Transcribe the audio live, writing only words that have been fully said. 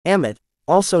Ammit,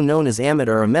 also known as Ammit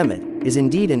or Mehmet, is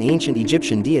indeed an ancient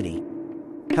Egyptian deity.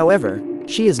 However,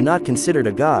 she is not considered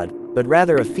a god, but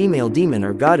rather a female demon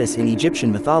or goddess in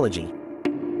Egyptian mythology.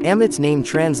 Ammit's name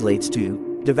translates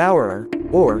to devourer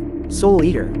or soul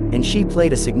eater, and she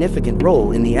played a significant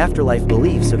role in the afterlife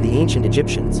beliefs of the ancient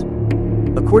Egyptians.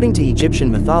 According to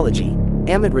Egyptian mythology,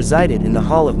 Ammit resided in the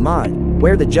Hall of Ma'at,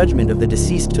 where the judgment of the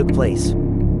deceased took place.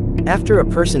 After a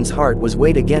person's heart was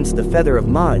weighed against the feather of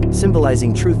Ma'at,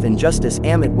 symbolizing truth and justice,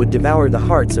 Ammit would devour the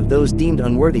hearts of those deemed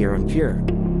unworthy or impure.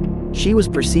 She was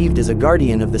perceived as a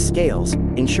guardian of the scales,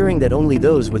 ensuring that only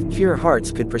those with pure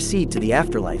hearts could proceed to the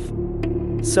afterlife.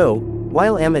 So,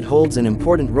 while Ammit holds an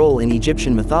important role in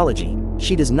Egyptian mythology,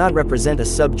 she does not represent a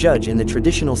sub-judge in the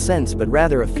traditional sense but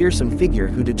rather a fearsome figure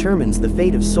who determines the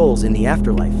fate of souls in the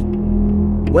afterlife.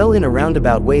 Well, in a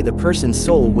roundabout way, the person's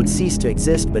soul would cease to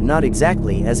exist, but not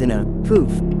exactly as in a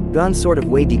poof, gone sort of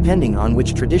way, depending on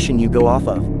which tradition you go off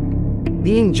of.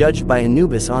 Being judged by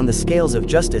Anubis on the scales of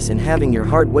justice and having your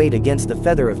heart weighed against the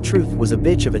feather of truth was a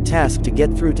bitch of a task to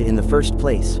get through to in the first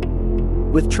place.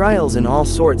 With trials and all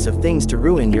sorts of things to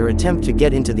ruin your attempt to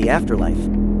get into the afterlife.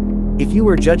 If you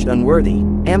were judged unworthy,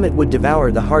 Ammit would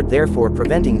devour the heart, therefore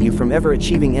preventing you from ever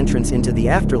achieving entrance into the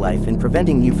afterlife and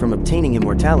preventing you from obtaining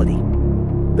immortality.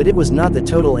 But it was not the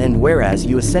total end, whereas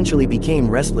you essentially became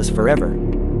restless forever.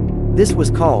 This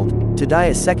was called to die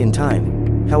a second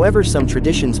time. However, some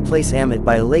traditions place Ammit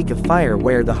by a lake of fire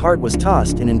where the heart was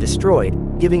tossed in and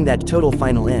destroyed, giving that total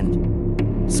final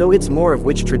end. So it's more of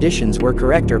which traditions were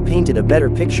correct or painted a better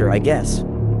picture, I guess.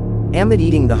 Ammit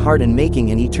eating the heart and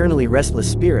making an eternally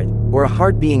restless spirit, or a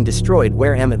heart being destroyed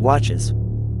where Ammit watches.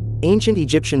 Ancient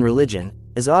Egyptian religion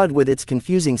is odd with its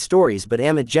confusing stories, but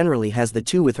Ammit generally has the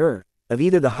two with her, of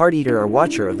either the heart eater or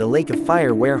watcher of the lake of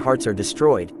fire where hearts are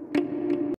destroyed.